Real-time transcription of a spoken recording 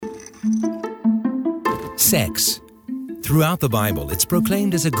Sex. Throughout the Bible, it's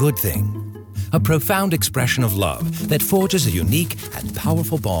proclaimed as a good thing, a profound expression of love that forges a unique and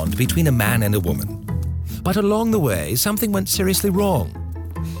powerful bond between a man and a woman. But along the way, something went seriously wrong.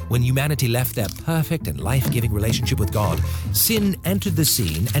 When humanity left their perfect and life-giving relationship with God, sin entered the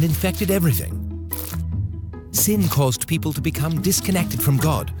scene and infected everything. Sin caused people to become disconnected from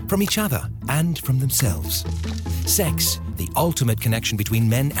God, from each other, and from themselves. Sex, the ultimate connection between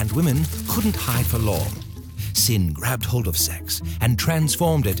men and women, couldn't hide for long. Sin grabbed hold of sex and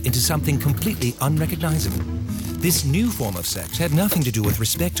transformed it into something completely unrecognizable. This new form of sex had nothing to do with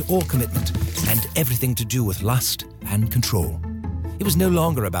respect or commitment, and everything to do with lust and control. It was no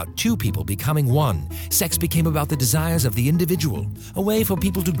longer about two people becoming one. Sex became about the desires of the individual, a way for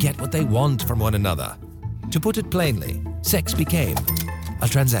people to get what they want from one another. To put it plainly, sex became a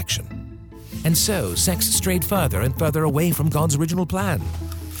transaction. And so, sex strayed further and further away from God's original plan.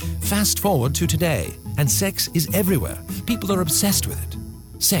 Fast forward to today, and sex is everywhere. People are obsessed with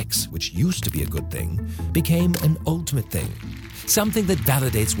it. Sex, which used to be a good thing, became an ultimate thing. Something that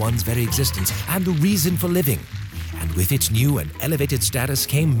validates one's very existence and the reason for living. And with its new and elevated status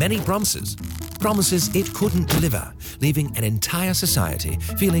came many promises. Promises it couldn't deliver, leaving an entire society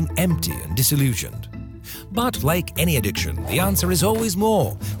feeling empty and disillusioned. But like any addiction, the answer is always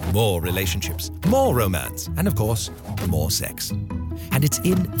more. More relationships, more romance, and of course, more sex. And it's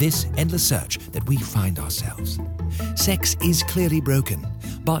in this endless search that we find ourselves. Sex is clearly broken,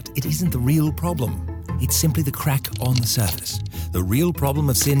 but it isn't the real problem. It's simply the crack on the surface. The real problem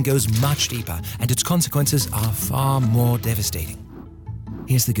of sin goes much deeper, and its consequences are far more devastating.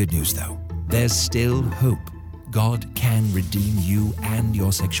 Here's the good news, though. There's still hope. God can redeem you and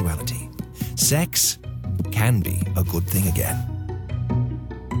your sexuality. Sex can be a good thing again.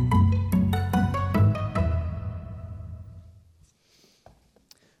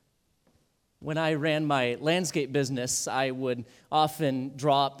 When I ran my landscape business, I would often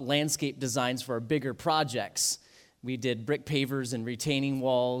draw up landscape designs for our bigger projects. We did brick pavers and retaining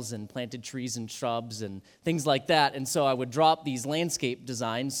walls and planted trees and shrubs and things like that. And so I would draw up these landscape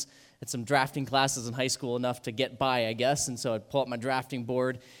designs at some drafting classes in high school, enough to get by, I guess. And so I'd pull up my drafting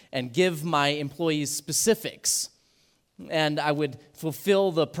board and give my employees specifics. And I would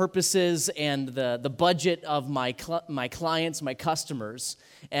fulfill the purposes and the budget of my clients, my customers.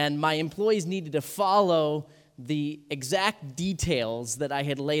 And my employees needed to follow the exact details that I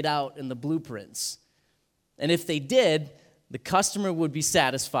had laid out in the blueprints. And if they did, the customer would be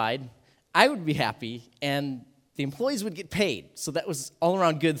satisfied, I would be happy, and the employees would get paid. So that was all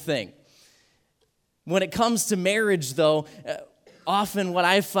around good thing. When it comes to marriage, though, often what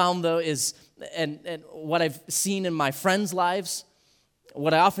I've found, though, is, and what I've seen in my friends' lives,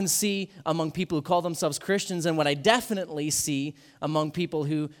 what I often see among people who call themselves Christians, and what I definitely see among people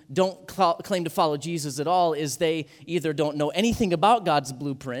who don't claim to follow Jesus at all, is they either don't know anything about God's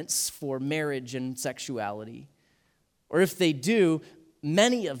blueprints for marriage and sexuality, or if they do,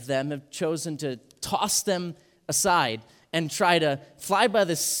 many of them have chosen to toss them aside and try to fly by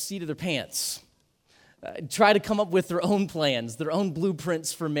the seat of their pants, try to come up with their own plans, their own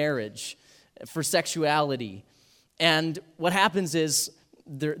blueprints for marriage, for sexuality. And what happens is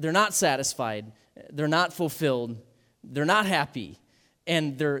they're not satisfied, they're not fulfilled, they're not happy,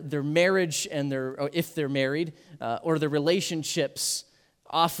 and their marriage and if they're married, or their relationships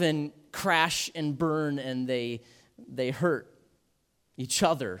often crash and burn, and they hurt each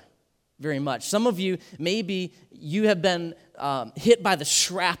other very much. Some of you, maybe you have been hit by the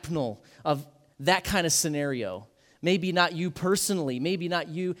shrapnel of that kind of scenario. Maybe not you personally. Maybe not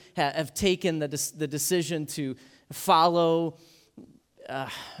you have taken the decision to follow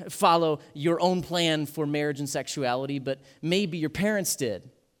your own plan for marriage and sexuality, but maybe your parents did.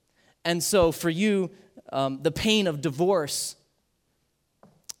 And so for you, the pain of divorce,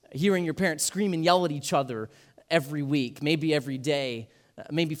 hearing your parents scream and yell at each other every week, maybe every day,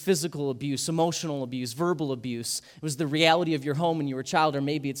 maybe physical abuse, emotional abuse, verbal abuse. It was the reality of your home when you were a child, or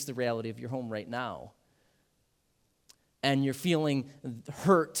maybe it's the reality of your home right now. And you're feeling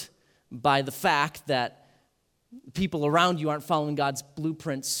hurt by the fact that people around you aren't following God's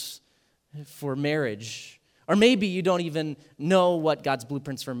blueprints for marriage. Or maybe you don't even know what God's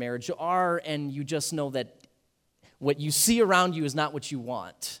blueprints for marriage are, and you just know that what you see around you is not what you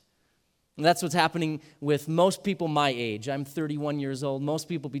want. And that's what's happening with most people my age. I'm 31 years old. Most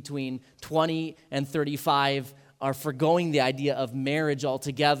people between 20 and 35 are forgoing the idea of marriage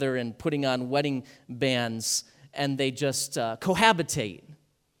altogether and putting on wedding bands, and they just cohabitate.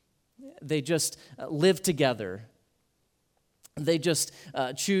 They just live together. They just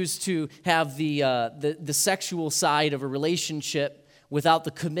choose to have the sexual side of a relationship without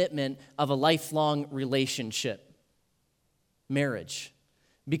the commitment of a lifelong relationship, marriage.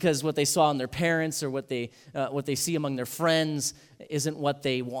 Because what they saw in their parents or what they see among their friends isn't what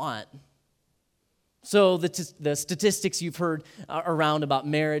they want. So the statistics you've heard around about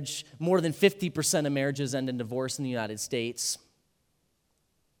marriage, more than 50% of marriages end in divorce in the United States.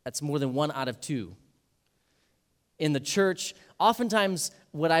 That's more than 1 out of 2. In the church, oftentimes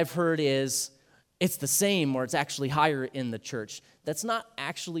what I've heard is it's the same or it's actually higher in the church. That's not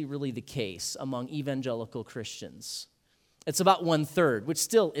actually really the case among evangelical Christians. It's about 1/3, which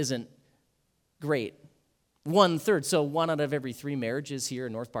still isn't great. 1/3, so 1 out of every 3 marriages here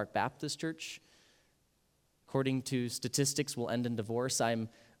in North Park Baptist Church, according to statistics, will end in divorce. I'm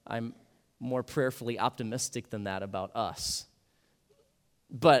more prayerfully optimistic than that about us.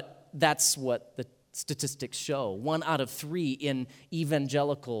 But that's what the statistics show. 1 out of 3 in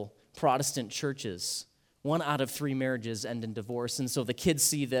evangelical Protestant churches. 1 out of 3 marriages end in divorce. And so the kids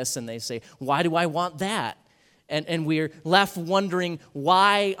see this and they say, why do I want that? And we're left wondering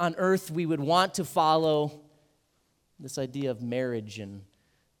why on earth we would want to follow this idea of marriage and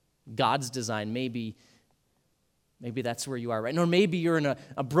God's design. Maybe that's where you are right now. Or maybe you're in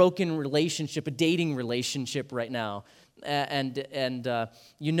a broken relationship, a dating relationship right now. And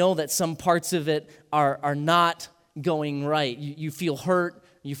you know that some parts of it are not going right. You feel hurt,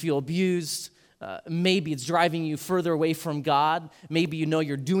 you feel abused. Maybe it's driving you further away from God. Maybe you know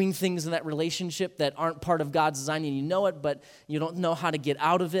you're doing things in that relationship that aren't part of God's design and you know it, but you don't know how to get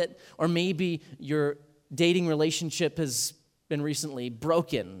out of it. Or maybe your dating relationship has been recently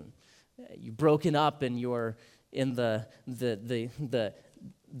broken. You've broken up and you're in the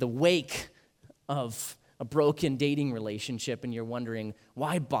wake of a broken dating relationship and you're wondering,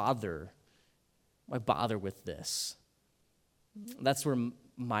 why bother? Why bother with this? That's where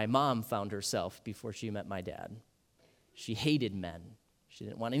my mom found herself before she met my dad. She hated men. She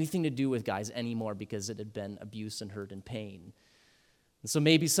didn't want anything to do with guys anymore because it had been abuse and hurt and pain. And so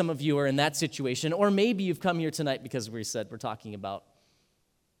maybe some of you are in that situation, or maybe you've come here tonight because we said we're talking about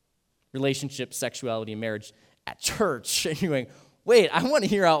relationships, sexuality, and marriage at church, and you're going, wait, I want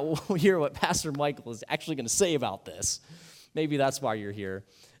to hear what Pastor Michael is actually going to say about this. Maybe that's why you're here.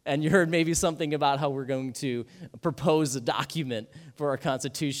 And you heard maybe something about how we're going to propose a document for our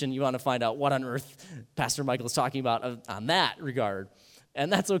Constitution. You want to find out what on earth Pastor Michael is talking about on that regard.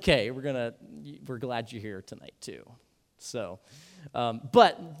 And that's okay. We're glad you're here tonight too. So,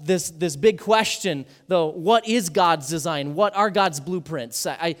 but this big question, though, what is God's design? What are God's blueprints?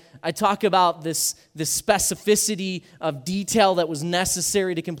 I talk about this specificity of detail that was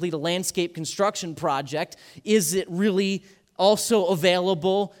necessary to complete a landscape construction project. Is it really also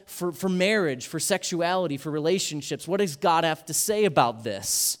available for marriage, for sexuality, for relationships? What does God have to say about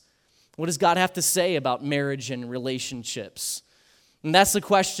this? What does God have to say about marriage and relationships? And that's the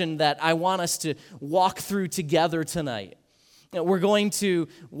question that I want us to walk through together tonight. We're going to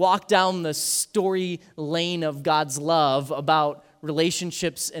walk down the story lane of God's love about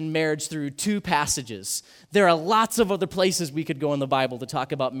relationships and marriage through 2 passages. There are lots of other places we could go in the Bible to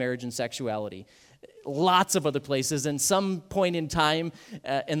talk about marriage and sexuality. Lots of other places. And some point in time,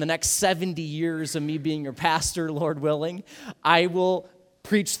 in the next 70 years of me being your pastor, Lord willing, I will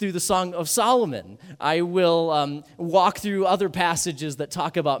preach through the Song of Solomon. I will walk through other passages that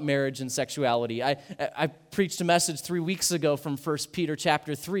talk about marriage and sexuality. I preached a message 3 weeks ago from 1 Peter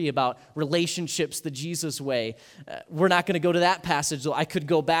chapter 3 about relationships the Jesus way. We're not going to go to that passage, though I could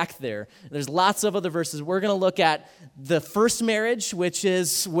go back there. There's lots of other verses. We're going to look at the first marriage, which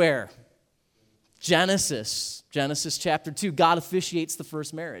is where? Genesis chapter 2. God officiates the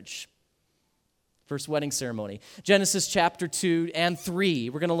first marriage. First wedding ceremony. Genesis chapter 2 and 3.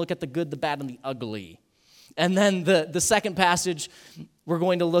 We're going to look at the good, the bad, and the ugly. And then the second passage we're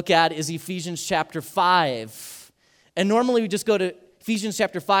going to look at is Ephesians chapter 5. And normally we just go to Ephesians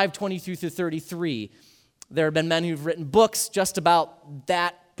chapter 5, 22 through 33. There have been men who've written books just about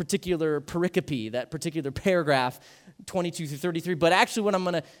that particular pericope, that particular paragraph, 22 through 33. But actually what I'm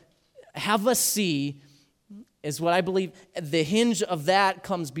going to have us see is what I believe the hinge of that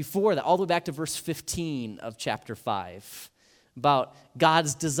comes before that, all the way back to verse 15 of chapter 5, about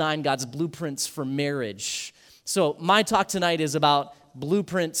God's design, God's blueprints for marriage. So my talk tonight is about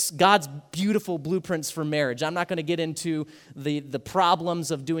blueprints, God's beautiful blueprints for marriage. I'm not going to get into the problems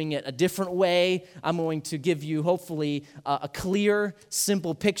of doing it a different way. I'm going to give you, hopefully, a clear,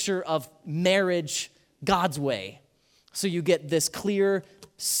 simple picture of marriage God's way. So you get this clear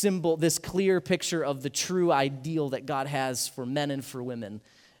symbol, this clear picture of the true ideal that God has for men and for women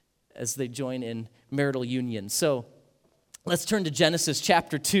as they join in marital union. So let's turn to Genesis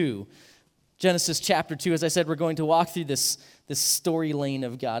chapter 2. Genesis chapter 2, as I said, we're going to walk through this story lane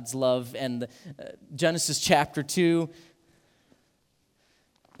of God's love. And Genesis chapter 2,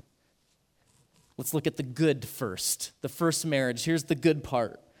 let's look at the good first. The first marriage. Here's the good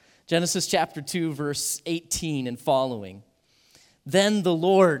part. Genesis chapter 2, verse 18 and following. Then the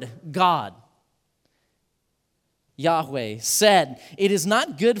Lord God, Yahweh, said, "It is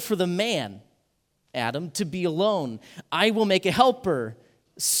not good for the man, Adam, to be alone. I will make a helper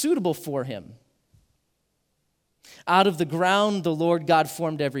suitable for him." Out of the ground the Lord God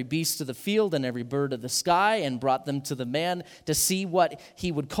formed every beast of the field and every bird of the sky and brought them to the man to see what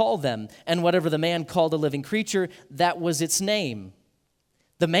he would call them. And whatever the man called a living creature, that was its name.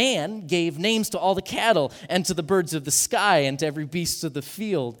 The man gave names to all the cattle and to the birds of the sky and to every beast of the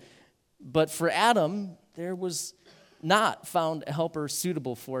field. But for Adam, there was not found a helper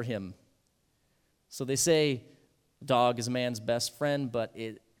suitable for him. So they say, a dog is a man's best friend, but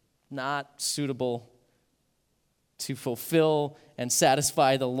it's not suitable to fulfill and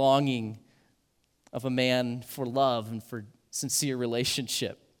satisfy the longing of a man for love and for sincere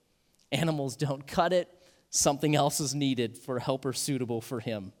relationship. Animals don't cut it. Something else is needed for a helper suitable for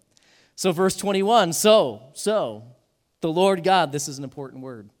him. So verse 21, so the Lord God, this is an important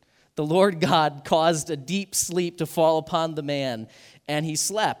word, the Lord God caused a deep sleep to fall upon the man, and he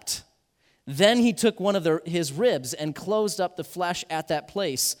slept. Then he took one of his ribs and closed up the flesh at that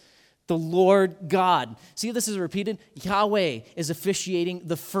place. The Lord God. See, this is repeated. Yahweh is officiating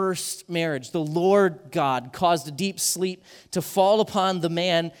the first marriage. The Lord God caused a deep sleep to fall upon the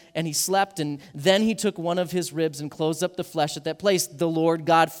man, and he slept. And then he took one of his ribs and closed up the flesh at that place. The Lord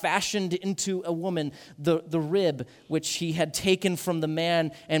God fashioned into a woman the rib which he had taken from the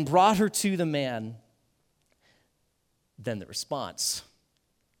man and brought her to the man. Then the response.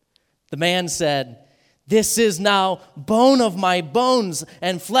 The man said, "This is now bone of my bones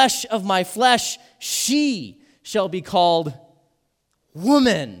and flesh of my flesh. She shall be called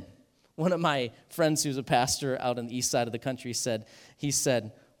woman." One of my friends who's a pastor out on the east side of the country said,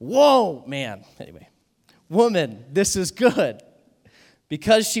 "Whoa, man." Anyway, woman, this is good.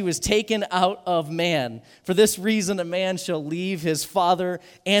 Because she was taken out of man. For this reason, a man shall leave his father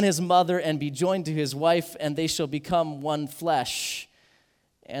and his mother and be joined to his wife, and they shall become one flesh.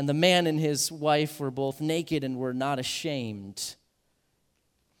 And the man and his wife were both naked and were not ashamed.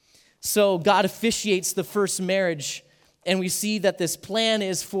 So God officiates the first marriage, and we see that this plan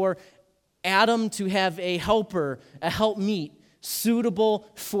is for Adam to have a helper, a helpmeet, suitable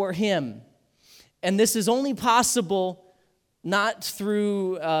for him. And this is only possible not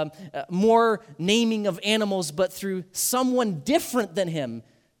through more naming of animals, but through someone different than him,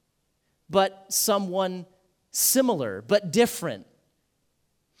 but someone similar, but different.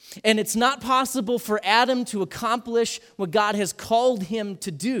 And it's not possible for Adam to accomplish what God has called him to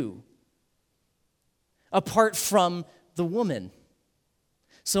do apart from the woman.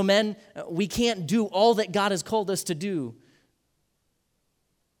 So men, we can't do all that God has called us to do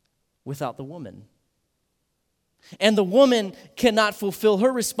without the woman. And the woman cannot fulfill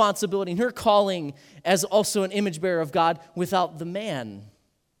her responsibility and her calling as also an image bearer of God without the man.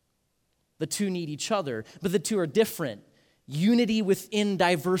 The two need each other, but the two are different. Unity within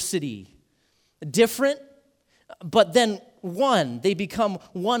diversity. Different, but then one. They become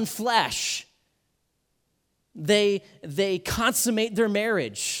one flesh. They consummate their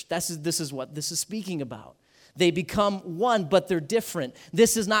marriage. This is what this is speaking about. They become one, but they're different.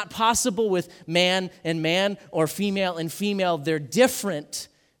 This is not possible with man and man or female and female. They're different,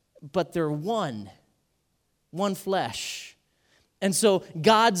 but they're one. One flesh. And so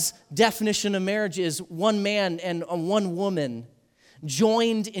God's definition of marriage is one man and one woman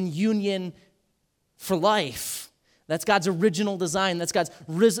joined in union for life. That's God's original design. That's God's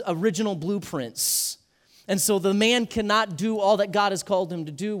original blueprints. And so the man cannot do all that God has called him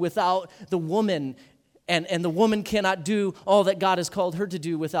to do without the woman. And the woman cannot do all that God has called her to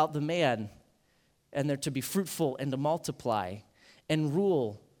do without the man. And they're to be fruitful and to multiply and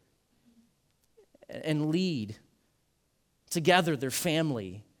rule and lead together their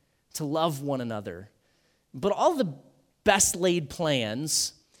family, to love one another. But all the best laid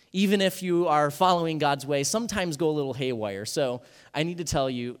plans, even if you are following God's way, sometimes go a little haywire. So I need to tell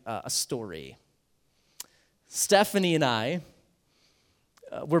you a story. Stephanie and I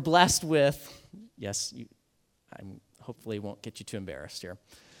were blessed with, I hopefully won't get you too embarrassed here.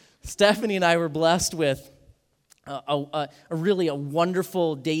 Stephanie and I were blessed with a really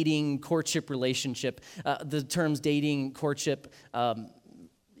wonderful dating courtship relationship. The terms dating, courtship,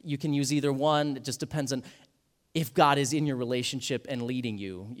 you can use either one. It just depends on if God is in your relationship and leading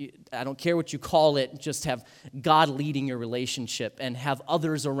you. I don't care what you call it, just have God leading your relationship and have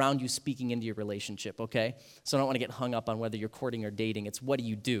others around you speaking into your relationship, okay? So I don't want to get hung up on whether you're courting or dating. It's what do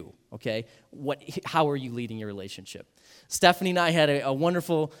you do, okay? How are you leading your relationship? Stephanie and I had a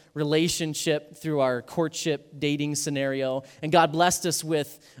wonderful relationship through our courtship dating scenario, and God blessed us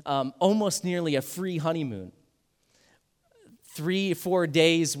with almost nearly a free honeymoon. 3-4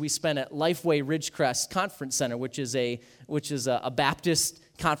 days we spent at Lifeway Ridgecrest Conference Center, which is a Baptist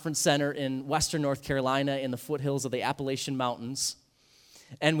conference center in western North Carolina in the foothills of the Appalachian Mountains.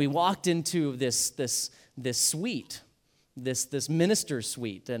 And we walked into this suite, this minister's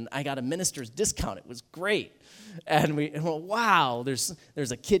suite, and I got a minister's discount. It was great. And we went, wow, there's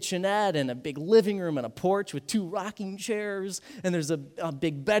a kitchenette and a big living room and a porch with 2 rocking chairs, and there's a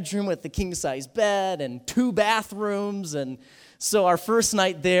big bedroom with a king-size bed and 2 bathrooms. And so our first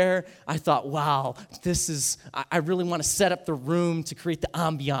night there, I thought, wow, I really want to set up the room to create the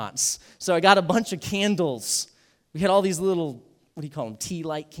ambiance. So I got a bunch of candles. We had all these little, what do you call them, tea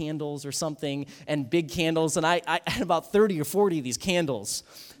light candles or something, and big candles, and I had about 30 or 40 of these candles.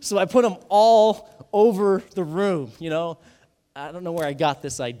 So I put them all over the room, I don't know where I got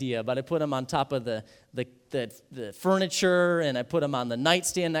this idea, but I put them on top of the furniture, and I put them on the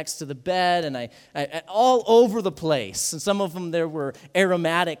nightstand next to the bed, and I all over the place. And some of them, there were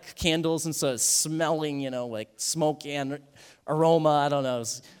aromatic candles, and so it's smelling, like smoke and aroma, I don't know.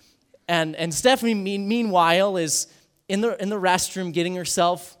 And Stephanie, meanwhile, is in the restroom getting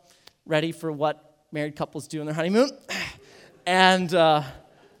herself ready for what married couples do on their honeymoon. And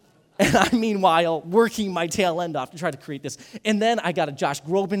I'm, meanwhile, working my tail end off to try to create this. And then I got a Josh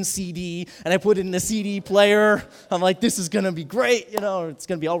Groban CD, and I put it in the CD player. I'm like, this is going to be great. It's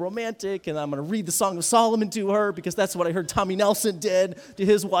going to be all romantic, and I'm going to read the Song of Solomon to her because that's what I heard Tommy Nelson did to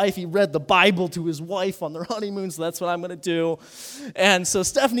his wife. He read the Bible to his wife on their honeymoon, so that's what I'm going to do. And so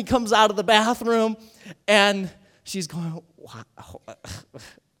Stephanie comes out of the bathroom, and she's going,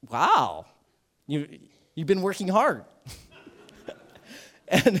 wow, you've been working hard.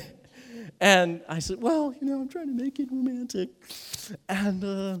 And I said, well, I'm trying to make it romantic.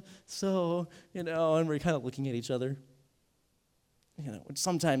 And so, and we're kind of looking at each other. Which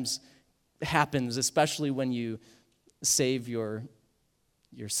sometimes happens, especially when you save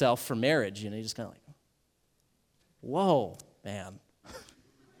yourself for marriage. You just kind of like, whoa, man.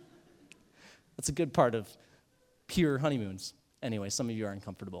 That's a good part of pure honeymoons. Anyway, some of you are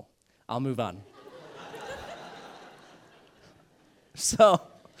uncomfortable. I'll move on. So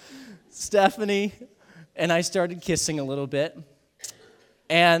Stephanie and I started kissing a little bit,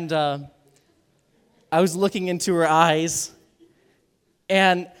 and I was looking into her eyes,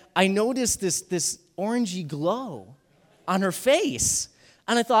 and I noticed this orangey glow on her face,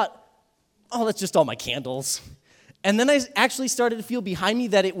 and I thought, oh, that's just all my candles. And then I actually started to feel behind me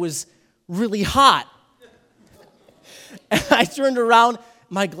that it was really hot. And I turned around.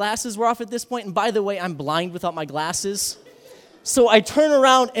 My glasses were off at this point, and by the way, I'm blind without my glasses. So I turn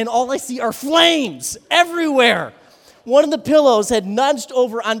around, and all I see are flames everywhere. One of the pillows had nudged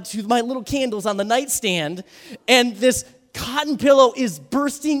over onto my little candles on the nightstand, and this cotton pillow is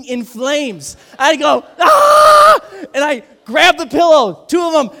bursting in flames. I go, ah! And I grab the pillow, 2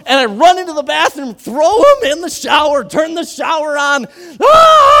 of them, and I run into the bathroom, throw them in the shower, turn the shower on.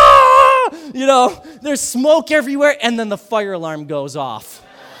 Ah! There's smoke everywhere, and then the fire alarm goes off.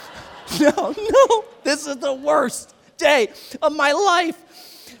 No, this is the worst day of my life.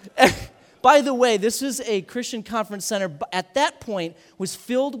 By the way, this is a Christian conference center, but at that point was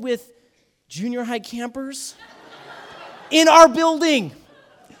filled with junior high campers in our building.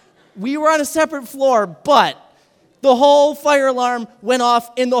 We were on a separate floor, but the whole fire alarm went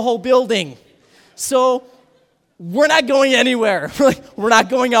off in the whole building. So we're not going anywhere. We're not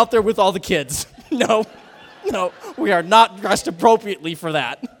going out there with all the kids. No, we are not dressed appropriately for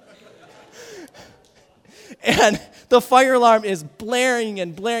that. And the fire alarm is blaring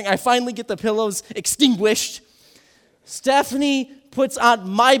and blaring. I finally get the pillows extinguished. Stephanie puts on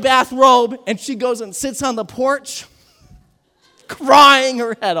my bathrobe, and she goes and sits on the porch, crying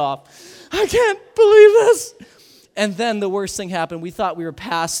her head off. I can't believe this. And then the worst thing happened. We thought we were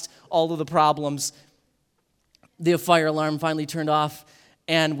past all of the problems. The fire alarm finally turned off,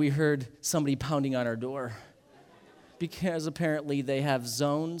 and we heard somebody pounding on our door. Because apparently they have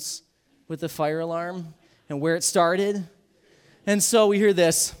zones with the fire alarm and where it started. And so we hear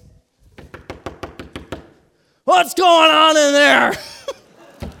this. What's going on in there?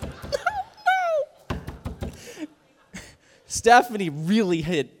 No. Stephanie really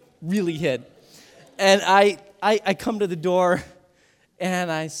hid. And I come to the door,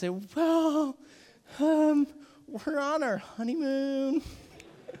 and I say, well, we're on our honeymoon.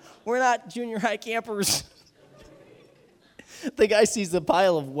 We're not junior high campers. The guy sees a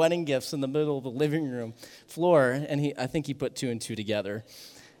pile of wedding gifts in the middle of the living room floor, and I think he put two and two together.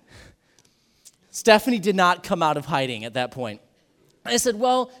 Stephanie did not come out of hiding at that point. I said,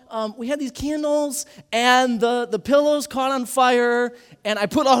 well, we had these candles, and the pillows caught on fire, and I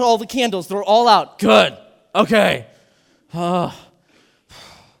put out all the candles. They're all out. Good. Okay.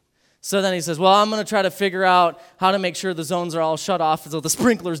 So then he says, well, I'm going to try to figure out how to make sure the zones are all shut off so the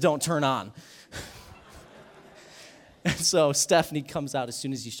sprinklers don't turn on. And so Stephanie comes out as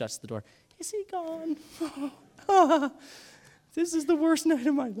soon as he shuts the door. Is he gone? This is the worst night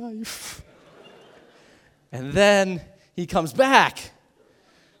of my life. And then he comes back.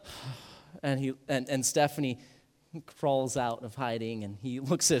 And Stephanie crawls out of hiding, and he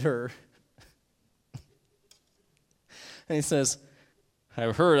looks at her. And he says,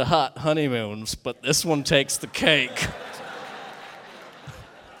 I've heard of hot honeymoons, but this one takes the cake.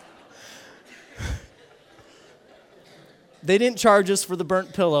 They didn't charge us for the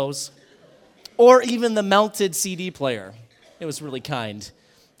burnt pillows or even the melted CD player. It was really kind.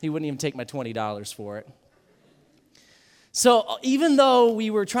 He wouldn't even take my $20 for it. So even though we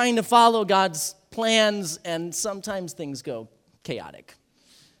were trying to follow God's plans, and sometimes things go chaotic.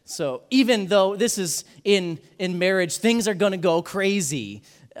 So even though this is in marriage, things are going to go crazy.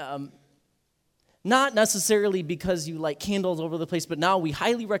 Not necessarily because you light candles over the place, but now we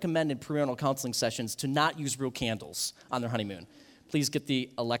highly recommend in premarital counseling sessions to not use real candles on their honeymoon. Please get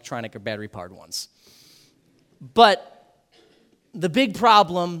the electronic or battery-powered ones. But the big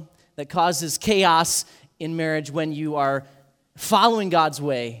problem that causes chaos in marriage when you are following God's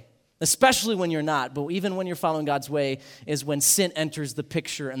way, especially when you're not, but even when you're following God's way, is when sin enters the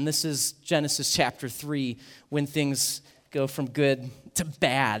picture. And this is Genesis chapter 3, when things go from good to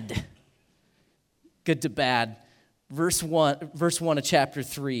bad. Good to bad. Verse 1 of chapter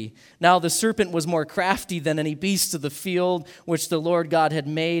 3. Now the serpent was more crafty than any beast of the field which the Lord God had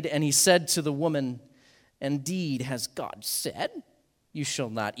made, and he said to the woman, indeed, has God said, you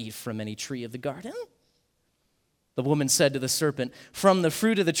shall not eat from any tree of the garden? The woman said to the serpent, from the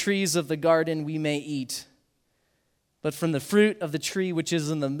fruit of the trees of the garden we may eat, but from the fruit of the tree which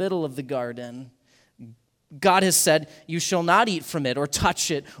is in the middle of the garden, God has said, you shall not eat from it or touch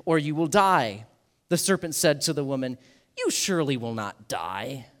it, or you will die. The serpent said to the woman, you surely will not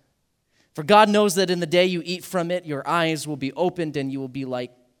die. For God knows that in the day you eat from it, your eyes will be opened and you will be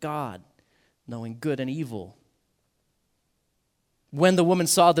like God, knowing good and evil. When the woman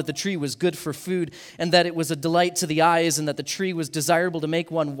saw that the tree was good for food and that it was a delight to the eyes and that the tree was desirable to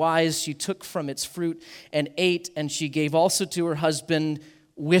make one wise, she took from its fruit and ate, and she gave also to her husband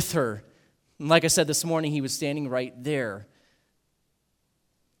with her. And like I said this morning, he was standing right there.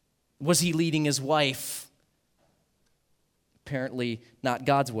 Was he leading his wife? Apparently not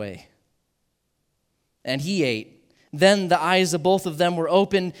God's way. And he ate. Then the eyes of both of them were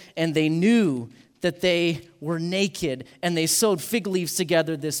opened, and they knew that they were naked, and they sewed fig leaves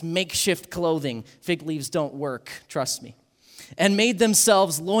together, this makeshift clothing. Fig leaves don't work, trust me. And made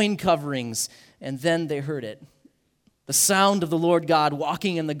themselves loin coverings, and then they heard it. The sound of the Lord God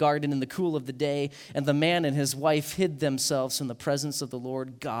walking in the garden in the cool of the day, and the man and his wife hid themselves from the presence of the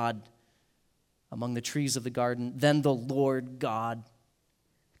Lord God among the trees of the garden. Then the Lord God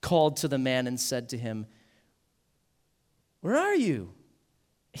called to the man and said to him, where are you?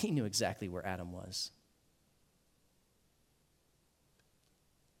 He knew exactly where Adam was.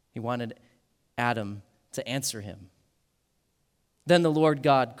 He wanted Adam to answer him. Then the Lord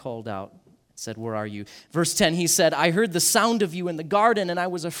God called out and said, where are you? Verse 10, he said, I heard the sound of you in the garden, and I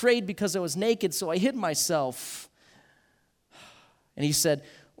was afraid because I was naked, so I hid myself. And he said,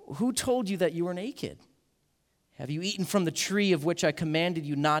 who told you that you were naked? Have you eaten from the tree of which I commanded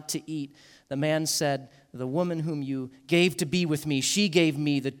you not to eat? The man said, the woman whom you gave to be with me, she gave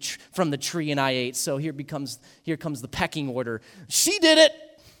me from the tree and I ate. So here comes the pecking order. She did it.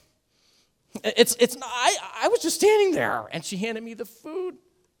 I was just standing there and she handed me the food.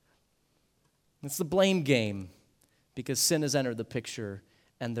 It's the blame game because sin has entered the picture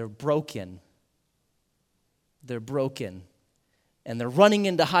and they're broken. They're broken. And they're running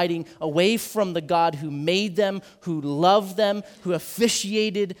into hiding away from the God who made them, who loved them, who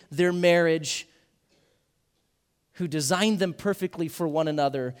officiated their marriage, who designed them perfectly for one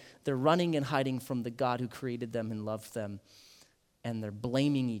another. They're running and hiding from the God who created them and loved them. And they're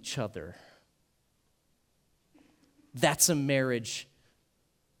blaming each other. That's a marriage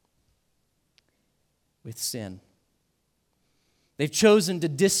with sin. They've chosen to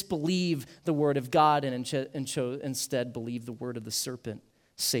disbelieve the word of God and instead believe the word of the serpent,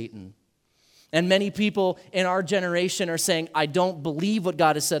 Satan. And many people in our generation are saying, I don't believe what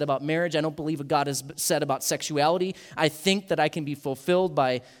God has said about marriage. I don't believe what God has said about sexuality. I think that I can be fulfilled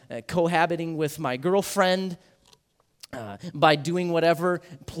by cohabiting with my girlfriend, by doing whatever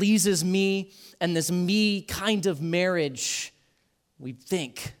pleases me. And this me kind of marriage,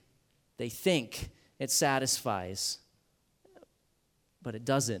 they think it satisfies. But it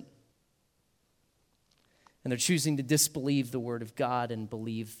doesn't. And they're choosing to disbelieve the word of God and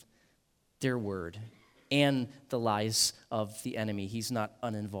believe their word and the lies of the enemy. He's not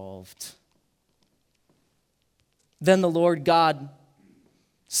uninvolved. Then the Lord God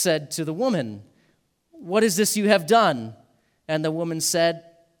said to the woman, what is this you have done? And the woman said,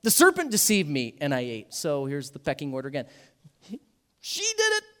 the serpent deceived me and I ate. So here's the pecking order again. She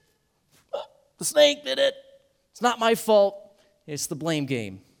did it. The snake did it. It's not my fault. It's the blame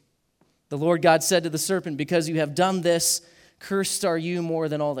game. The Lord God said to the serpent, because you have done this, cursed are you more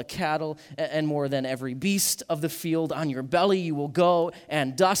than all the cattle and more than every beast of the field. On your belly you will go,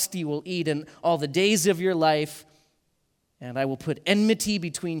 and dust you will eat in all the days of your life. And I will put enmity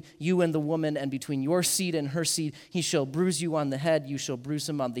between you and the woman, and between your seed and her seed. He shall bruise you on the head, you shall bruise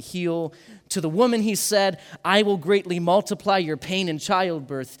him on the heel. To the woman he said, I will greatly multiply your pain in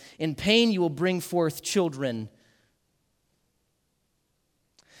childbirth. In pain you will bring forth children.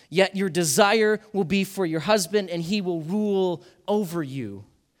 Yet your desire will be for your husband, and he will rule over you.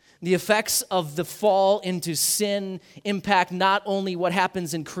 The effects of the fall into sin impact not only what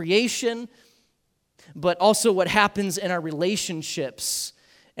happens in creation, but also what happens in our relationships.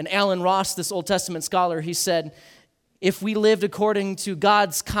 And Alan Ross, this Old Testament scholar, he said, if we lived according to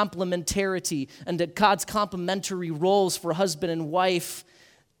God's complementarity and to God's complementary roles for husband and wife,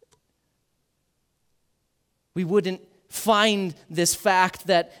 we wouldn't find this fact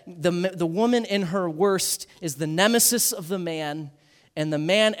that the woman in her worst is the nemesis of the man, and the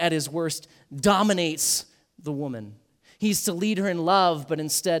man at his worst dominates the woman. He's to lead her in love, but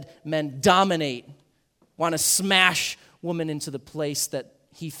instead men dominate, want to smash woman into the place that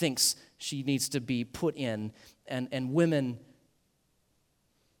he thinks she needs to be put in, and women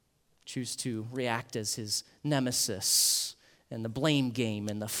choose to react as his nemesis. And the blame game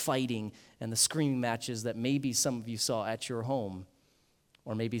and the fighting and the screaming matches that maybe some of you saw at your home,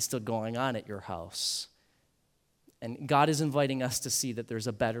 or maybe still going on at your house. And God is inviting us to see that there's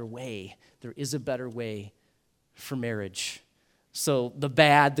a better way. There is a better way for marriage. So the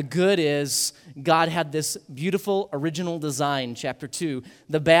good is God had this beautiful original design, chapter 2.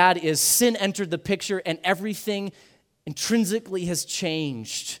 The bad is sin entered the picture and everything intrinsically has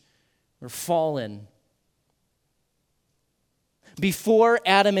changed. We're fallen. Before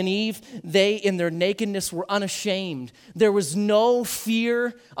Adam and Eve, they in their nakedness were unashamed. There was no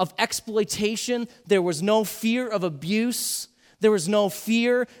fear of exploitation. There was no fear of abuse. There was no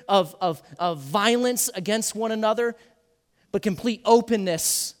fear of violence against one another, but complete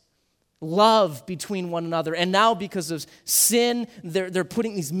openness, love between one another. And now because of sin, they're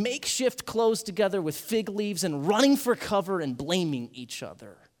putting these makeshift clothes together with fig leaves and running for cover and blaming each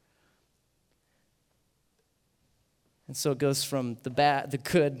other. And so it goes from the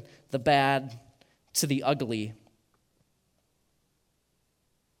good, the bad, to the ugly.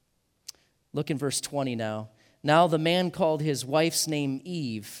 Look in verse 20 now. Now the man called his wife's name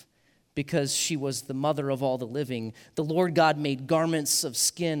Eve, because she was the mother of all the living. The Lord God made garments of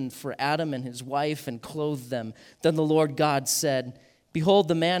skin for Adam and his wife and clothed them. Then the Lord God said, behold,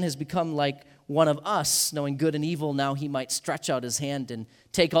 the man has become like one of us, knowing good and evil. Now he might stretch out his hand and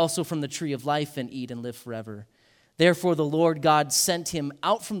take also from the tree of life and eat and live forever. Therefore the Lord God sent him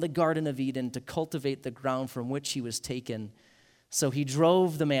out from the Garden of Eden to cultivate the ground from which he was taken. So he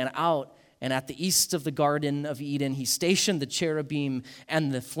drove the man out, and at the east of the Garden of Eden he stationed the cherubim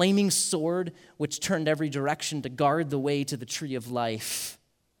and the flaming sword, which turned every direction to guard the way to the tree of life.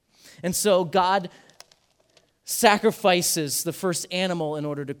 And so God sacrifices the first animal in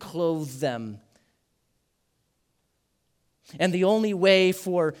order to clothe them. And the only way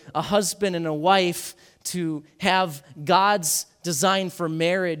for a husband and a wife to have God's design for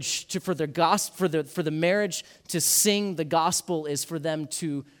marriage, for the marriage to sing the gospel, is for them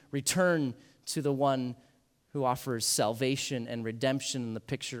to return to the one who offers salvation and redemption in the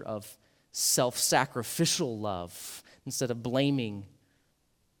picture of self-sacrificial love, instead of blaming,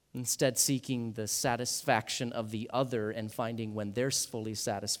 instead seeking the satisfaction of the other and finding when they're fully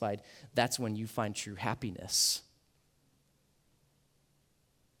satisfied, that's when you find true happiness.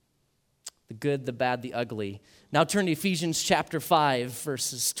 The good, the bad, the ugly. Now turn to Ephesians chapter 5,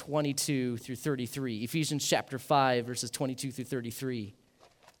 verses 22 through 33. Ephesians chapter 5, verses 22 through 33.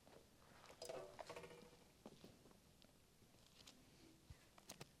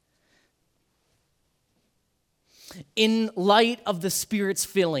 in light of the Spirit's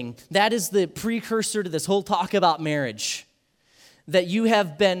filling. That is the precursor to this whole talk about marriage. That you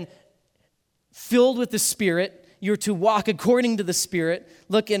have been filled with the Spirit. You're to walk according to the Spirit.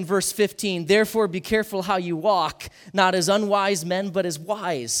 Look in verse 15. Therefore, be careful how you walk, not as unwise men, but as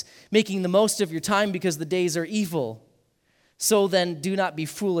wise, making the most of your time because the days are evil. So then, do not be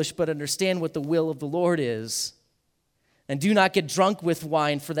foolish, but understand what the will of the Lord is. And do not get drunk with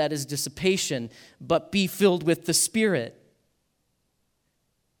wine, for that is dissipation, but be filled with the Spirit.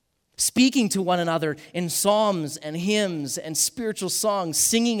 Speaking to one another in psalms and hymns and spiritual songs,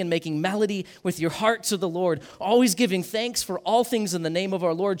 singing and making melody with your heart to the Lord, always giving thanks for all things in the name of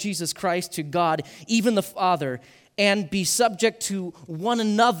our Lord Jesus Christ to God, even the Father, and be subject to one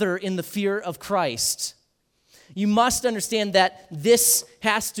another in the fear of Christ. You must understand that this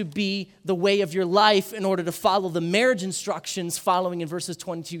has to be the way of your life in order to follow the marriage instructions following in verses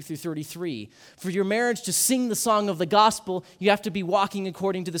 22 through 33. For your marriage to sing the song of the gospel, you have to be walking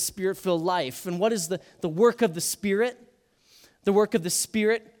according to the Spirit-filled life. And what is the work of the Spirit? The work of the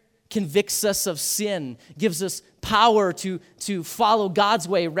Spirit convicts us of sin, gives us power to follow God's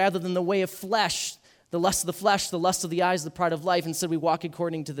way rather than the way of flesh, the lust of the flesh, the lust of the eyes, the pride of life. Instead, we walk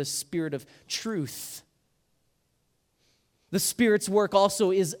according to the Spirit of truth. The Spirit's work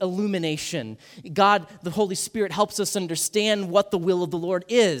also is illumination. God, the Holy Spirit, helps us understand what the will of the Lord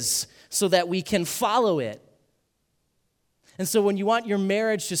is so that we can follow it. And so when you want your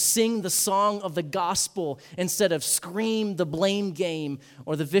marriage to sing the song of the gospel instead of scream the blame game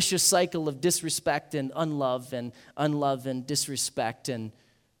or the vicious cycle of disrespect and unlove and disrespect, and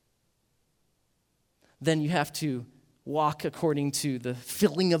then you have to walk according to the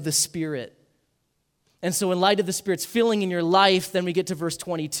filling of the Spirit. And so in light of the Spirit's filling in your life, then we get to verse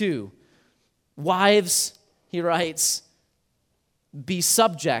 22. Wives, he writes, be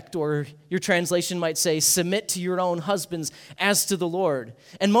subject, or your translation might say, submit to your own husbands as to the Lord.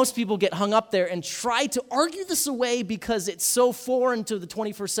 And most people get hung up there and try to argue this away because it's so foreign to the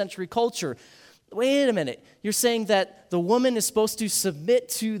 21st century culture. Wait a minute. You're saying that the woman is supposed to submit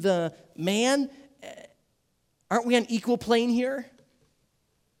to the man? Aren't we on equal plane here?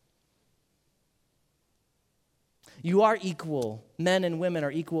 You are equal. Men and women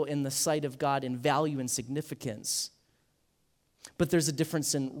are equal in the sight of God in value and significance. But there's a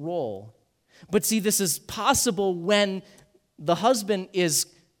difference in role. But see, this is possible when the husband is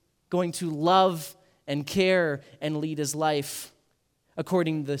going to love and care and lead his life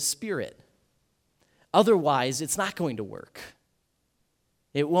according to the Spirit. Otherwise, it's not going to work.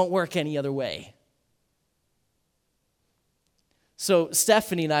 It won't work any other way. So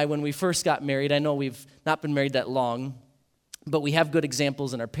Stephanie and I, when we first got married, I know we've not been married that long, but we have good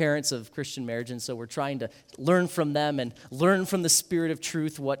examples in our parents of Christian marriage, and so we're trying to learn from them and learn from the Spirit of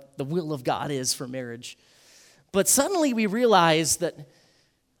truth what the will of God is for marriage. But suddenly we realized that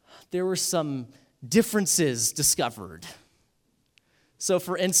there were some differences discovered. So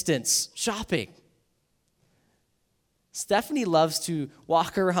for instance, shopping. Stephanie loves to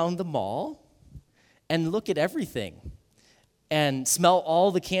walk around the mall and look at everything and smell all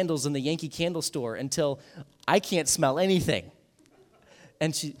the candles in the Yankee Candle store until I can't smell anything.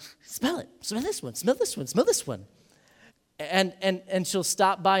 And she, smell it, smell this one, smell this one, smell this one. And she'll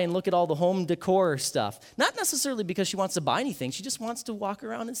stop by and look at all the home decor stuff. Not necessarily because she wants to buy anything, she just wants to walk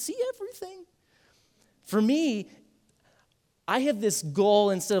around and see everything. For me, I have this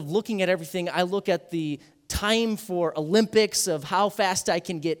goal, instead of looking at everything, I look at the time for Olympics of how fast I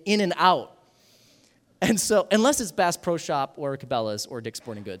can get in and out. And so, unless it's Bass Pro Shop or Cabela's or Dick's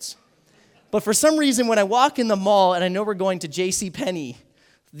Sporting Goods. But for some reason, when I walk in the mall and I know we're going to JCPenney,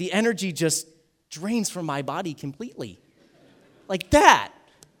 the energy just drains from my body completely. Like that.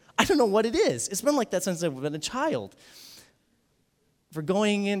 I don't know what it is. It's been like that since I've been a child. For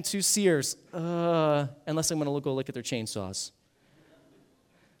going into Sears, unless I'm going to go look at their chainsaws.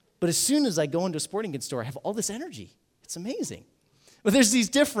 But as soon as I go into a sporting goods store, I have all this energy. It's amazing. But there's these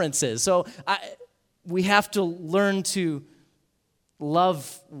differences. So we have to learn to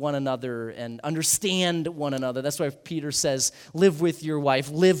love one another and understand one another. That's why Peter says, live with your wife.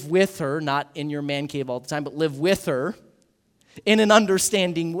 Live with her, not in your man cave all the time, but live with her in an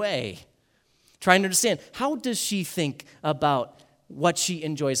understanding way. Trying to understand, how does she think about what she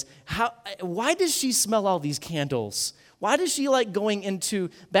enjoys? Why does she smell all these candles? Why does she like going into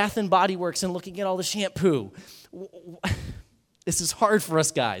Bath and Body Works and looking at all the shampoo? This is hard for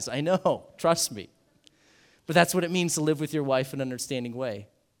us guys, I know, trust me. But that's what it means to live with your wife in an understanding way.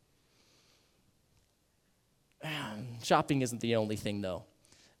 Shopping isn't the only thing, though.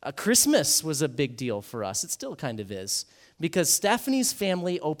 Christmas was a big deal for us. It still kind of is. Because Stephanie's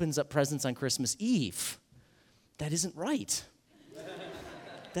family opens up presents on Christmas Eve. that isn't right.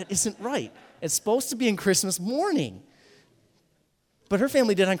 That isn't right. It's supposed to be on Christmas morning. But her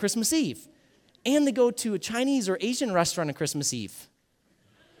family did it on Christmas Eve. And they go to a Chinese or Asian restaurant on Christmas Eve.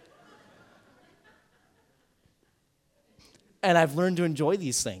 And I've learned to enjoy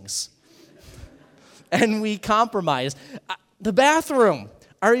these things. And we compromised. The bathroom.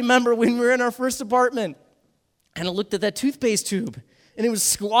 I remember when we were in our first apartment, and I looked at that toothpaste tube, and it was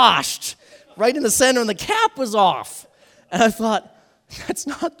squashed right in the center, and the cap was off. And I thought, that's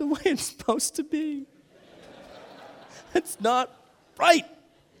not the way it's supposed to be. It's not right.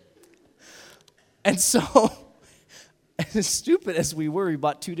 And so, as stupid as we were, we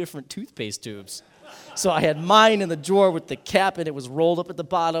bought 2 different toothpaste tubes. So I had mine in the drawer with the cap, and it was rolled up at the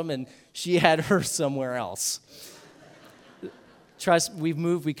bottom, and she had hers somewhere else. Trust, we've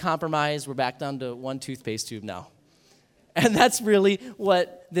moved, we compromised, we're back down to 1 toothpaste tube now. And that's really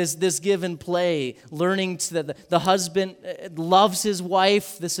what this give and play, learning that the husband loves his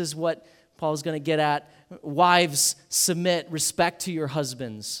wife. This is what Paul's going to get at. Wives, submit, respect to your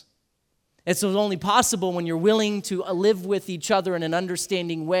husbands. It's only possible when you're willing to live with each other in an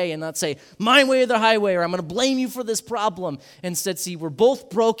understanding way and not say, my way or the highway, or I'm going to blame you for this problem. Instead, see, we're both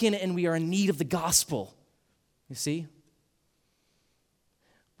broken and we are in need of the gospel. You see?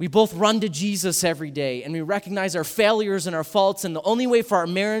 We both run to Jesus every day, and we recognize our failures and our faults, and the only way for our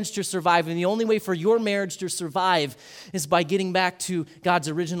marriage to survive, and the only way for your marriage to survive is by getting back to God's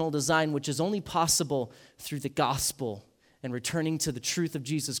original design, which is only possible through the gospel and returning to the truth of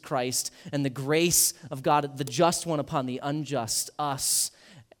Jesus Christ and the grace of God, the just one upon the unjust, us.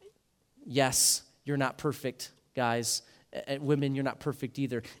 Yes, you're not perfect, guys. Women, you're not perfect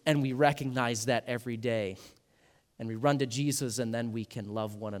either, and we recognize that every day. And we run to Jesus, and then we can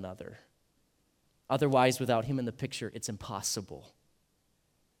love one another. Otherwise, without him in the picture, it's impossible.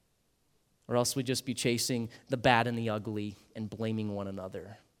 Or else we'd just be chasing the bad and the ugly and blaming one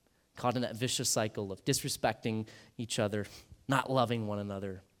another, caught in that vicious cycle of disrespecting each other, not loving one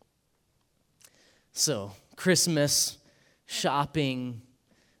another. So, Christmas, shopping,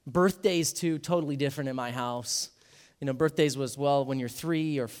 birthdays too, totally different in my house. You know, birthdays was, well, when you're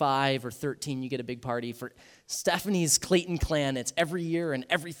 3 or 5 or 13, you get a big party. For Stephanie's Clayton clan, it's every year and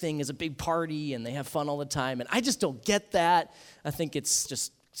everything is a big party and they have fun all the time. And I just don't get that. I think it's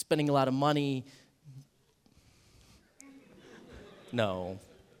just spending a lot of money. No.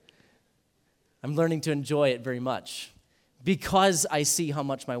 I'm learning to enjoy it very much because I see how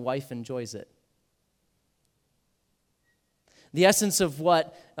much my wife enjoys it. The essence of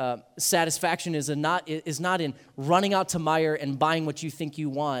what satisfaction is not in running out to Meijer and buying what you think you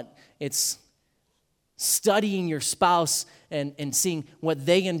want. It's studying your spouse and seeing what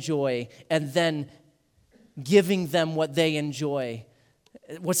they enjoy and then giving them what they enjoy.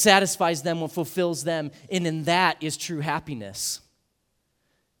 What satisfies them, what fulfills them, and in that is true happiness.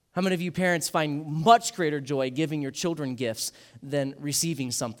 How many of you parents find much greater joy giving your children gifts than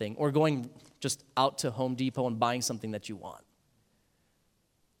receiving something or going just out to Home Depot and buying something that you want?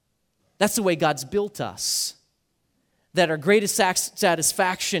 That's the way God's built us. That our greatest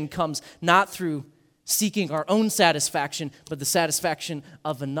satisfaction comes not through seeking our own satisfaction, but the satisfaction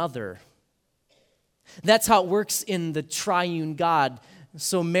of another. That's how it works in the triune God.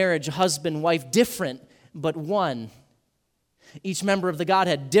 So marriage, husband, wife, different, but one. Each member of the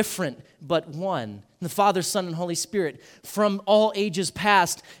Godhead, different, but one. The Father, Son, and Holy Spirit, from all ages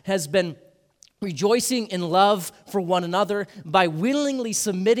past, has been rejoicing in love for one another by willingly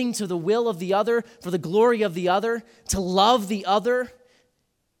submitting to the will of the other for the glory of the other, to love the other.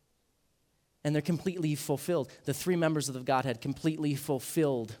 And they're completely fulfilled. The 3 members of the Godhead completely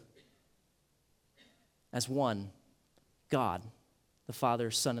fulfilled as one, God, the Father,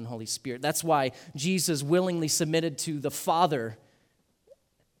 Son, and Holy Spirit. That's why Jesus willingly submitted to the Father,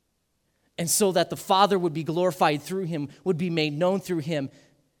 and so that the Father would be glorified through him, would be made known through him.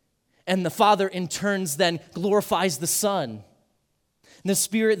 And the Father, in turns, then glorifies the Son. And the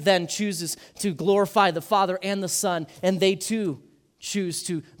Spirit then chooses to glorify the Father and the Son, and they too choose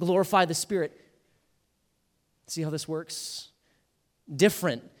to glorify the Spirit. See how this works?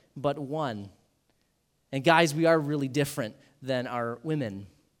 Different, but one. And guys, we are really different than our women.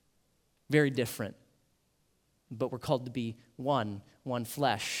 Very different. But we're called to be one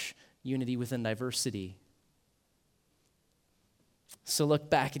flesh, unity within diversity. So look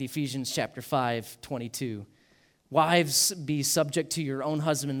back at Ephesians chapter 5:22. Wives, be subject to your own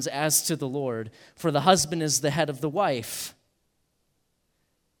husbands as to the Lord, for the husband is the head of the wife.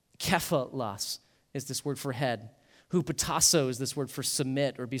 Kephalos is this word for head. Hupotasso is this word for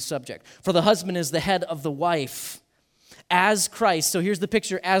submit or be subject. For the husband is the head of the wife, as Christ. So here's the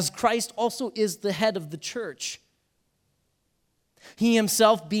picture. As Christ also is the head of the church. He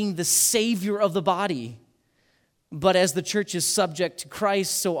himself being the Savior of the body. But as the church is subject to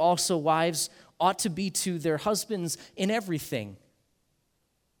Christ, so also wives ought to be to their husbands in everything.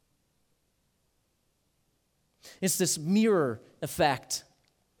 It's this mirror effect,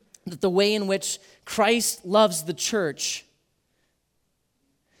 that the way in which Christ loves the church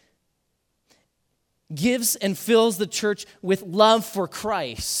gives and fills the church with love for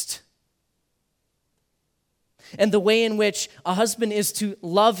Christ. And the way in which a husband is to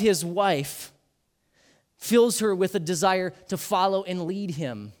love his wife fills her with a desire to follow and lead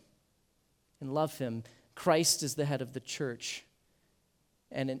him and love him. Christ is the head of the church.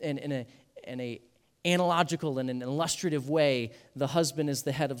 And in a analogical and an illustrative way, the husband is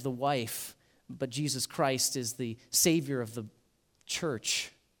the head of the wife, but Jesus Christ is the Savior of the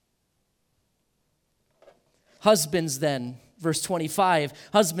church. Husbands then, verse 25,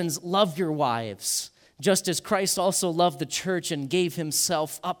 husbands, love your wives, just as Christ also loved the church and gave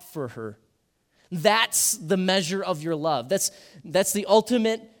himself up for her. That's the measure of your love. That's the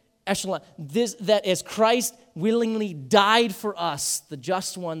ultimate echelon. That as Christ willingly died for us, the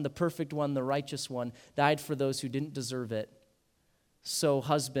just one, the perfect one, the righteous one, died for those who didn't deserve it. So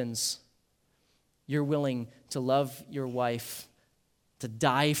husbands, you're willing to love your wife, to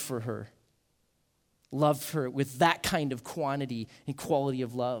die for her. Love her with that kind of quantity and quality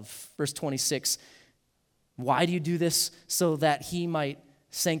of love. Verse 26, why do you do this? So that he might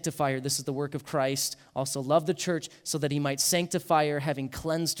sanctify her. This is the work of Christ. Also love the church so that he might sanctify her, having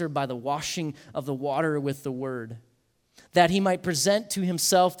cleansed her by the washing of the water with the word. That he might present to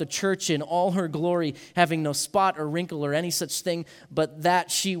himself the church in all her glory, having no spot or wrinkle or any such thing, but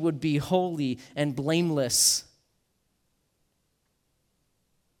that she would be holy and blameless.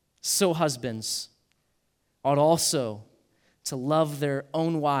 So husbands ought also to love their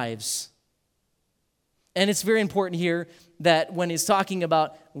own wives. And it's very important here that when he's talking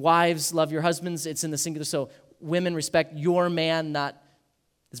about wives, love your husbands, it's in the singular. So women, respect your man,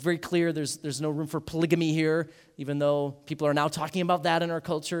 it's very clear there's no room for polygamy here, even though people are now talking about that in our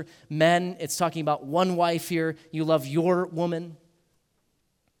culture. Men, it's talking about one wife here. You love your woman.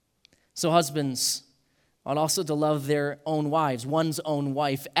 So husbands ought also to love their own wives, one's own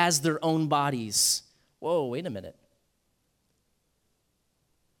wife, as their own bodies. Whoa, wait a minute.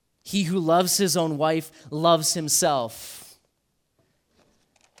 He who loves his own wife loves himself.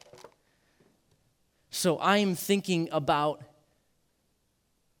 So I'm thinking about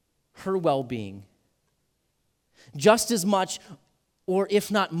her well-being just as much, or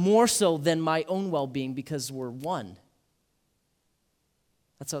if not more so, than my own well-being, because we're one.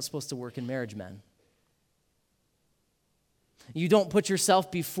 That's how it's supposed to work in marriage, men. You don't put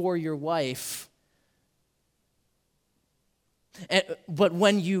yourself before your wife. But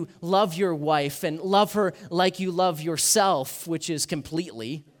when you love your wife and love her like you love yourself, which is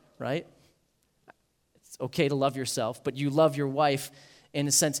completely, right? It's okay to love yourself, but you love your wife in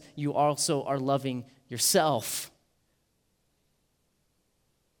a sense you also are loving yourself.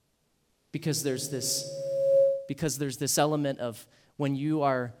 Because there's this element of when you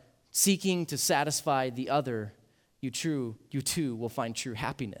are seeking to satisfy the other, you too will find true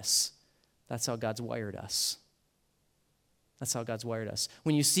happiness. That's how God's wired us. That's how God's wired us.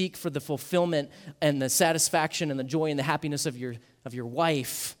 When you seek for the fulfillment and the satisfaction and the joy and the happiness of your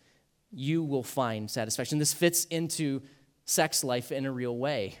wife, you will find satisfaction. This fits into sex life in a real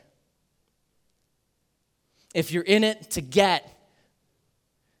way. If you're in it to get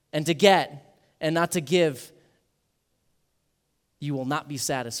and not to give, you will not be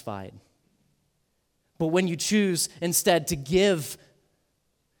satisfied. But when you choose instead to give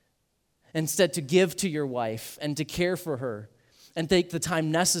to your wife and to care for her and take the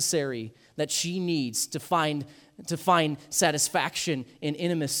time necessary that she needs to find satisfaction in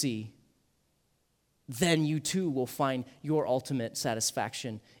intimacy, then you too will find your ultimate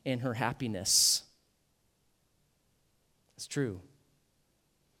satisfaction in her happiness. It's true.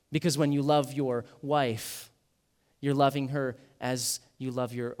 Because when you love your wife, you're loving her as you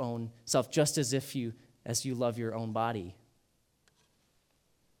love your own self, just as you love your own body.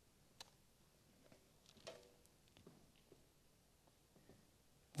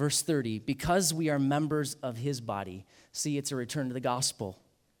 Verse 30, because we are members of his body. See, it's a return to the gospel.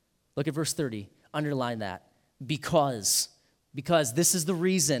 Look at verse 30. Underline that. Because this is the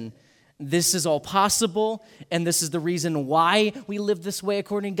reason this is all possible, and this is the reason why we live this way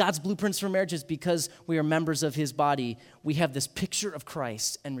according to God's blueprints for marriage, is because we are members of his body. We have this picture of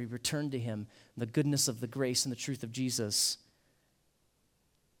Christ, and we return to him, the goodness of the grace and the truth of Jesus.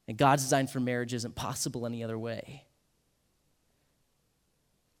 And God's design for marriage isn't possible any other way.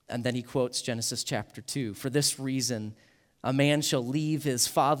 And then he quotes Genesis chapter 2. For this reason, A man shall leave his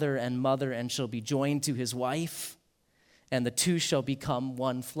father and mother and shall be joined to his wife, and the two shall become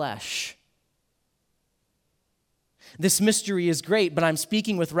one flesh. This mystery is great, but I'm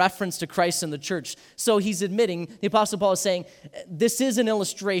speaking with reference to Christ and the church. So he's admitting, the Apostle Paul is saying, this is an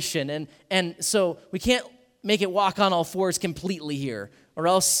illustration, and so we can't make it walk on all fours completely here, or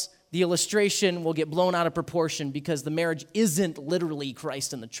else the illustration will get blown out of proportion because the marriage isn't literally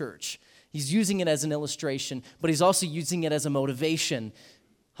Christ and the church. He's using it as an illustration, but he's also using it as a motivation.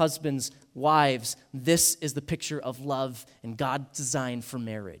 Husbands, wives, this is the picture of love and God's design for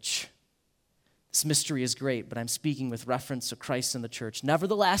marriage. This mystery is great, but I'm speaking with reference to Christ and the church.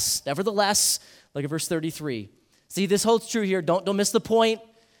 Nevertheless, look at verse 33. See, this holds true here. Don't miss the point.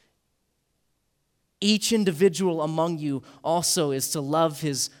 Each individual among you also is to love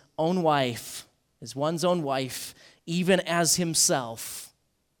his own wife, as one's own wife, even as himself.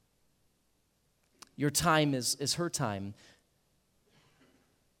 Your time is her time.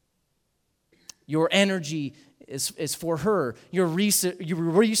 Your energy is for her. Your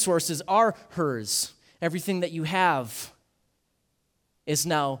resources are hers. Everything that you have is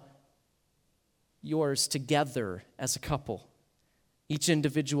now yours together as a couple. Each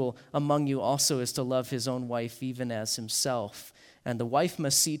individual among you also is to love his own wife even as himself. And the wife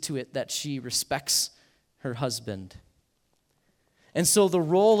must see to it that she respects her husband. And so the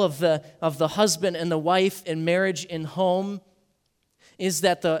role of the husband and the wife in marriage in home is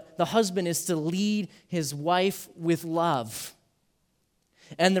that the husband is to lead his wife with love.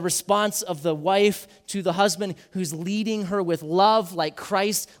 And the response of the wife to the husband who's leading her with love, like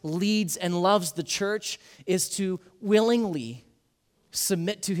Christ leads and loves the church, is to willingly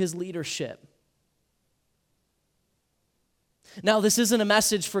submit to his leadership. Now, this isn't a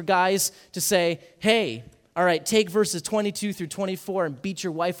message for guys to say, hey, all right, take verses 22 through 24 and beat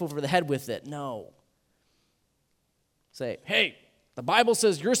your wife over the head with it. No. Say, hey, the Bible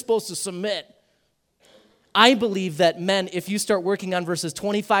says you're supposed to submit. I believe that men, if you start working on verses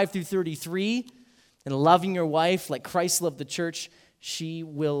 25 through 33 and loving your wife like Christ loved the church, she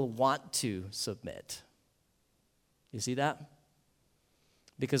will want to submit. You see that?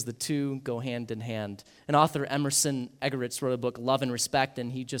 Because the two go hand in hand. An author, Emerson Eggerichs, wrote a book, Love and Respect,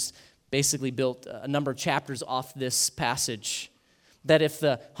 and he just basically built a number of chapters off this passage. That if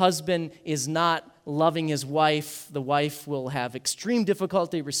the husband is not loving his wife, the wife will have extreme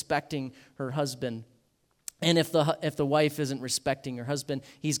difficulty respecting her husband. And if the wife isn't respecting her husband,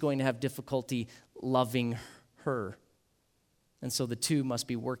 he's going to have difficulty loving her. And so the two must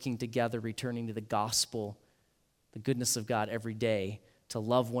be working together, returning to the gospel, the goodness of God every day, to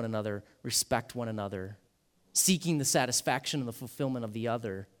love one another, respect one another, seeking the satisfaction and the fulfillment of the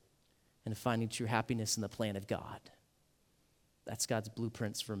other, and finding true happiness in the plan of God. That's God's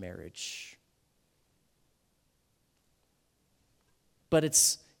blueprints for marriage. But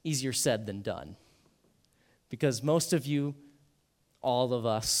it's easier said than done. Because most of you, all of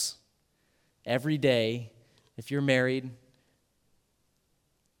us, every day, if you're married,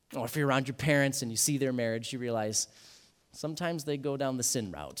 or if you're around your parents and you see their marriage, you realize sometimes they go down the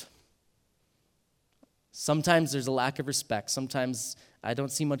sin route. Sometimes there's a lack of respect. Sometimes I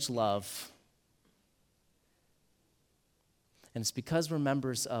don't see much love. And it's because we're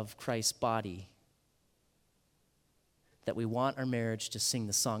members of Christ's body that we want our marriage to sing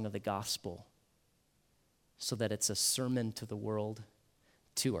the song of the gospel, so that it's a sermon to the world,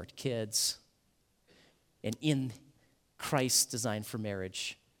 to our kids. And in Christ's design for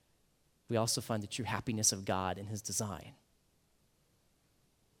marriage, we also find the true happiness of God in his design.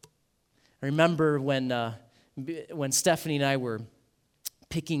 I remember when Stephanie and I were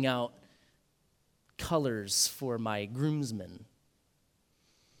picking out colors for my groomsmen.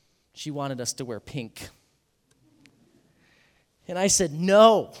 She wanted us to wear pink. And I said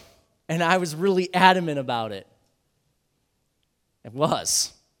no. And I was really adamant about it. It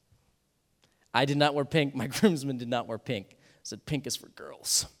was. I did not wear pink. My groomsmen did not wear pink. I said pink is for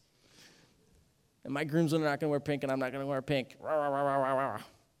girls. And my groomsmen are not going to wear pink, and I'm not going to wear pink.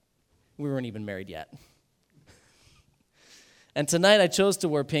 We weren't even married yet. And tonight I chose to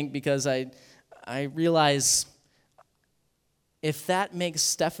wear pink because I realize if that makes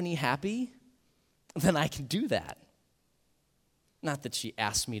Stephanie happy, then I can do that. Not that she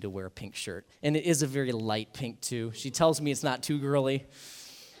asked me to wear a pink shirt. And it is a very light pink, too. She tells me it's not too girly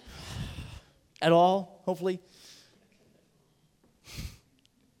at all, hopefully.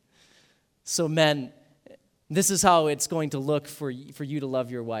 So men, this is how it's going to look for you to love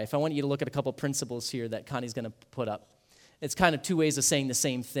your wife. I want you to look at a couple principles here that Connie's going to put up. It's kind of two ways of saying the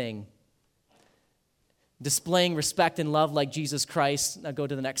same thing. Displaying respect and love like Jesus Christ. Now go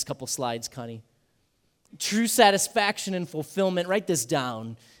to the next couple slides, Connie. True satisfaction and fulfillment, write this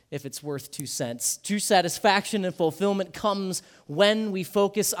down if it's worth 2 cents. True satisfaction and fulfillment comes when we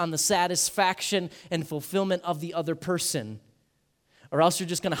focus on the satisfaction and fulfillment of the other person. Or else you're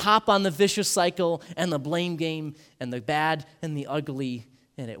just going to hop on the vicious cycle and the blame game and the bad and the ugly,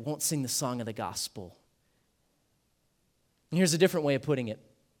 and it won't sing the song of the gospel. And here's a different way of putting it.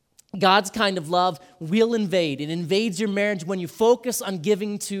 God's kind of love will invade. It invades your marriage when you focus on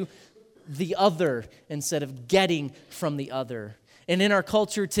giving to the other instead of getting from the other. And in our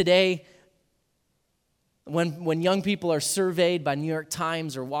culture today, when young people are surveyed by New York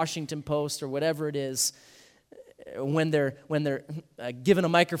Times or Washington Post or whatever it is, when they're given a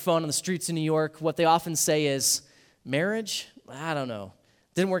microphone on the streets of New York, what they often say is, marriage? I don't know.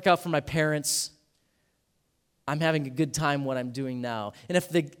 Didn't work out for my parents. I'm having a good time what I'm doing now. And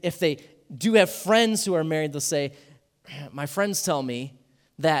if they do have friends who are married, they'll say, my friends tell me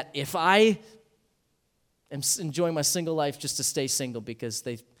that if I am enjoying my single life, just to stay single because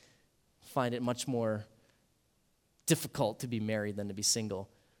they find it much more difficult to be married than to be single.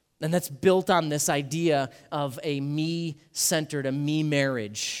 And that's built on this idea of a me-centered, a me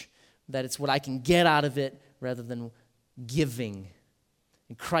marriage, that it's what I can get out of it rather than giving.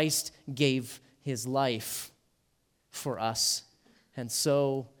 And Christ gave his life for us. And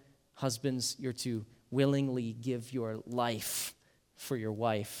so, husbands, you're to willingly give your life for your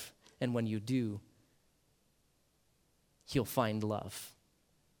wife. And when you do, he'll find love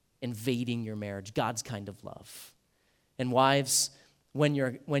invading your marriage, God's kind of love. And wives, when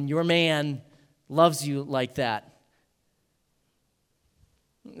your man loves you like that,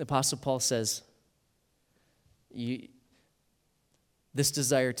 the Apostle Paul says, this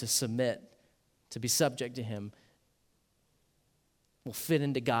desire to submit, to be subject to him, will fit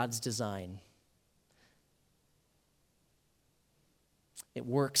into God's design. It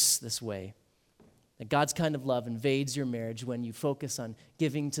works this way. That God's kind of love invades your marriage when you focus on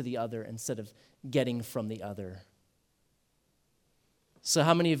giving to the other instead of getting from the other. So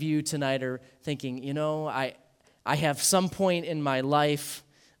how many of you tonight are thinking, I have some point in my life,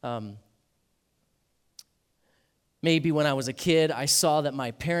 maybe when I was a kid, I saw that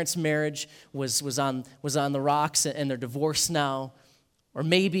my parents' marriage was on the rocks and they're divorced now. Or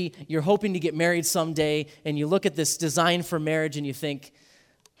maybe you're hoping to get married someday and you look at this design for marriage and you think,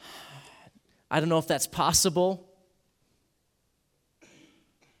 I don't know if that's possible.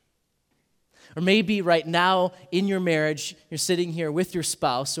 Or maybe right now in your marriage, you're sitting here with your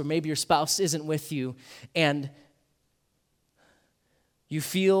spouse, or maybe your spouse isn't with you, and you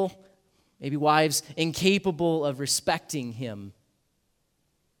feel, maybe wives, incapable of respecting him.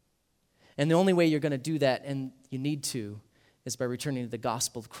 And the only way you're going to do that, and you need to, is by returning to the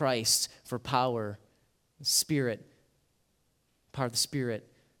gospel of Christ for power, Spirit, power of the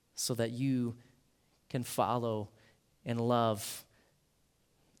Spirit, so that you can follow and love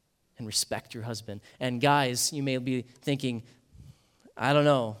and respect your husband. And guys, you may be thinking, I don't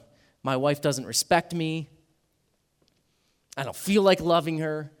know, my wife doesn't respect me. I don't feel like loving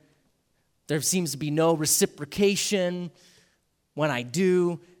her. There seems to be no reciprocation. When I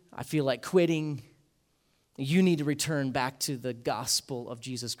do, I feel like quitting. You need to return back to the gospel of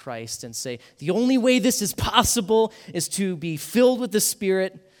Jesus Christ and say, the only way this is possible is to be filled with the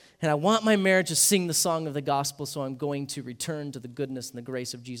Spirit, and I want my marriage to sing the song of the gospel, so I'm going to return to the goodness and the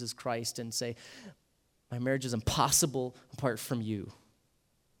grace of Jesus Christ and say, my marriage is impossible apart from you.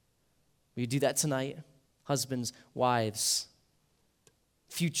 Will you do that tonight? Husbands, wives,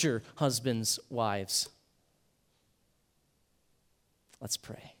 future husbands, wives. Let's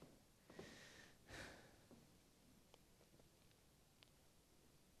pray.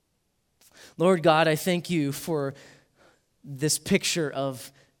 Lord God, I thank you for this picture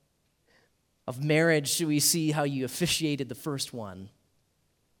of marriage. We see how you officiated the first one.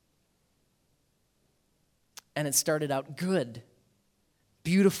 And it started out good,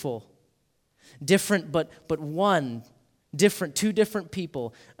 beautiful, different, but one, different, two different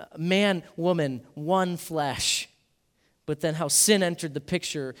people, man, woman, one flesh. But then how sin entered the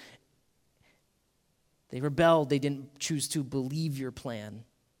picture, they rebelled, they didn't choose to believe your plan.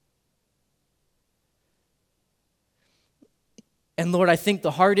 And Lord, I think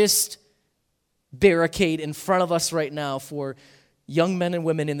the hardest barricade in front of us right now for young men and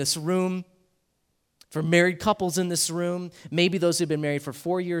women in this room, for married couples in this room, maybe those who've been married for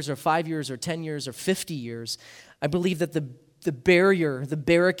 4 years or 5 years or 10 years or 50 years, I believe that the barrier, the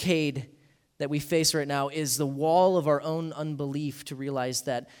barricade that we face right now is the wall of our own unbelief to realize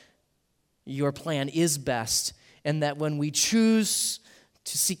that your plan is best, and that when we choose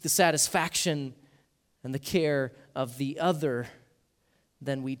to seek the satisfaction and the care of the other,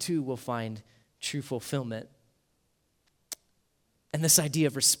 then we too will find true fulfillment. And this idea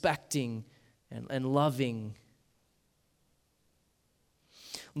of respecting and loving.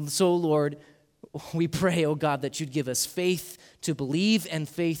 So, Lord, we pray, oh God, that you'd give us faith to believe and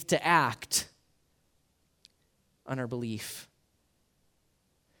faith to act on our belief.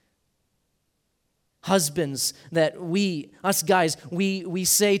 Husbands, that us guys, we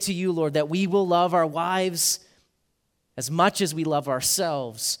say to you, Lord, that we will love our wives as much as we love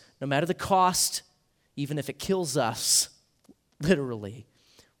ourselves, no matter the cost, even if it kills us, literally.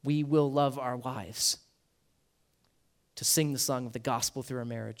 We will love our wives, to sing the song of the gospel through our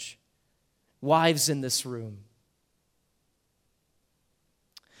marriage. Wives in this room,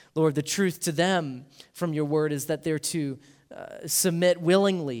 Lord, the truth to them from your word is that they're to submit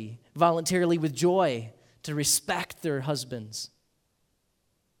willingly, voluntarily, with joy, to respect their husbands.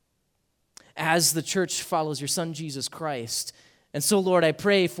 As the church follows your Son, Jesus Christ. And so, Lord, I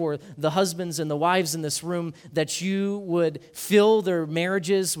pray for the husbands and the wives in this room that you would fill their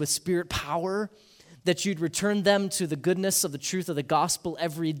marriages with spirit power, that you'd return them to the goodness of the truth of the gospel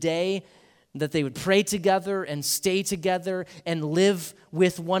every day, that they would pray together and stay together and live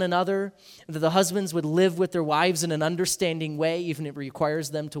with one another, that the husbands would live with their wives in an understanding way, even if it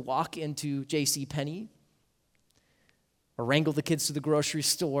requires them to walk into JCPenney or wrangle the kids to the grocery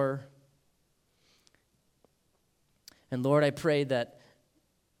store. And Lord, I pray that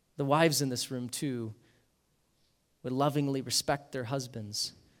the wives in this room too would lovingly respect their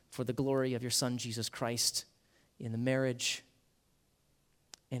husbands for the glory of your Son, Jesus Christ, in the marriage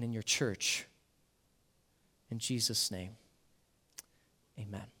and in your church. In Jesus' name,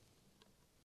 amen.